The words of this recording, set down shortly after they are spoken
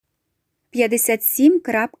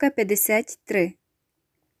57.53.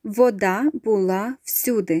 Вода була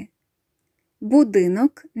всюди.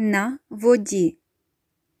 Будинок на воді.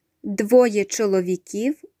 Двоє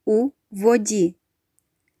чоловіків у воді.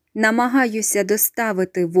 Намагаюся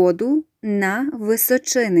доставити воду на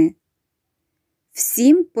височини.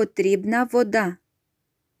 Всім потрібна вода.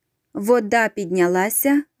 Вода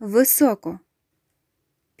піднялася високо.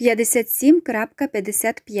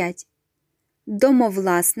 57.55.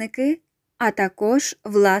 Домовласники, а також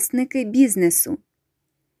власники бізнесу.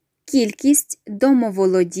 Кількість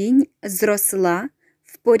домоволодінь зросла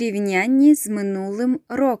в порівнянні з минулим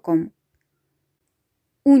роком.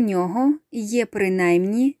 У нього є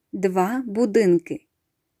принаймні 2 будинки.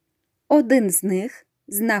 Один з них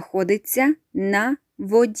знаходиться на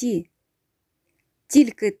воді.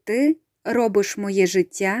 Тільки ти робиш моє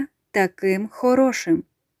життя таким хорошим.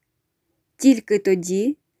 Тільки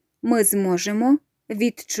тоді ми зможемо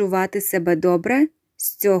відчувати себе добре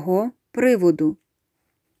з цього приводу.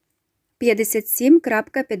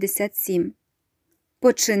 57.57.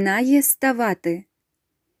 Починає ставати.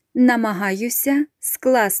 Намагаюся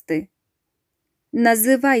скласти.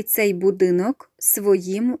 Називай цей будинок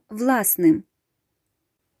своїм власним.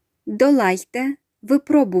 Долайте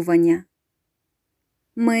випробування.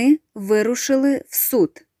 Ми вирушили в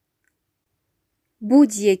суд.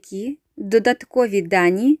 Будь-які додаткові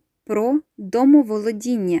дані про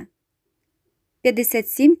домоволодіння.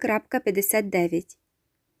 57.59.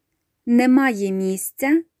 Немає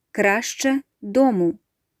місця краще дому.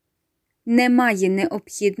 Немає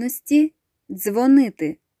необхідності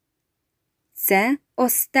дзвонити. Це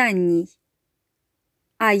останній.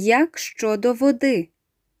 А як щодо води?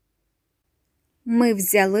 Ми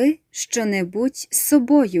взяли що-небудь з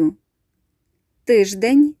собою.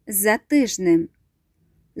 Тиждень за тижнем.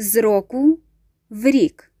 З року в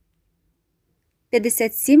рік.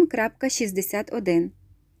 57.61.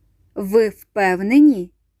 Ви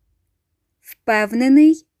впевнені?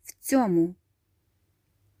 Впевнений в цьому.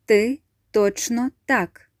 Ти точно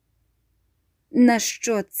так. На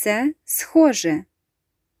що це схоже?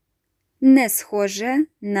 Не схоже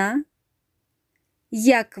на.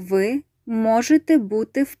 Як ви можете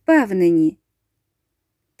бути впевнені?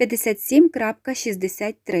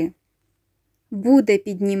 57.63. Буде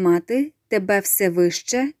піднімати тебе все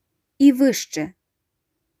вище і вище.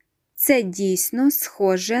 Це дійсно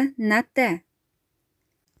схоже на те.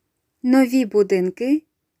 Нові будинки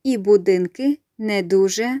і будинки не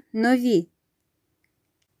дуже нові.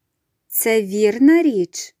 Це вірна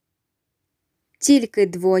річ. Тільки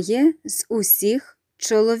 2 з усіх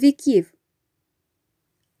чоловіків.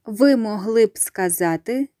 Ви могли б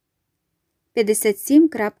сказати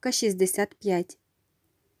 57.65.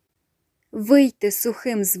 Вийти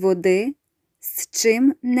сухим з води з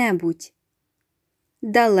чим-небудь.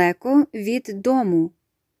 Далеко від дому.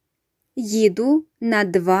 Їду на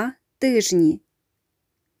 2 тижні.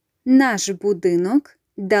 Наш будинок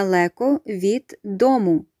далеко від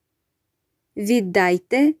дому.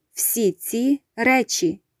 Віддайте всі ці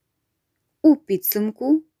речі. У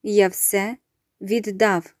підсумку я все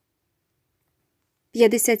віддав.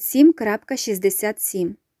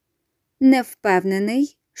 57.67. Не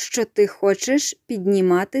впевнений, що ти хочеш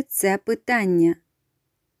піднімати це питання.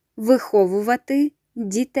 Виховувати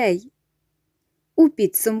дітей. У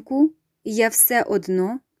підсумку я все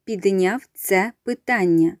одно підняв це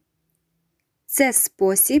питання. Це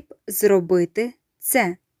спосіб зробити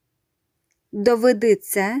це. Доведи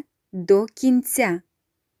це до кінця.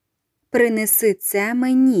 Принеси це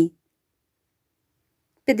мені.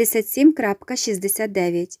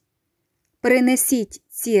 57.69. Принесіть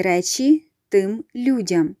ці речі тим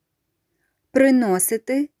людям.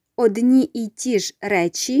 Приносити одні і ті ж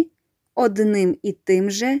речі одним і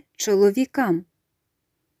тим же чоловікам.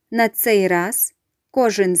 На цей раз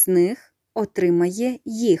кожен з них отримає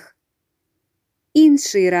їх.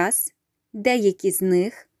 Інший раз деякі з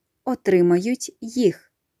них отримають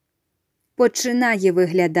їх. Починає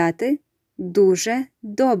виглядати дуже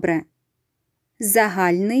добре.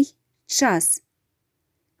 Загальний час.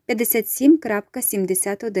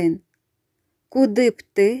 57.71. Куди б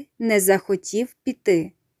ти не захотів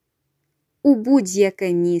піти? У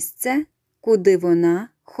будь-яке місце, куди вона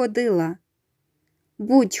ходила.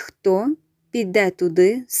 Будь-хто піде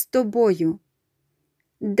туди з тобою.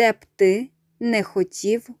 Де б ти не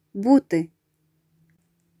хотів бути.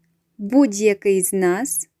 Будь-який з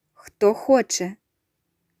нас, хто хоче.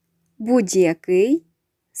 Будь-який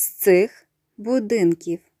з цих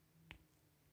будинків.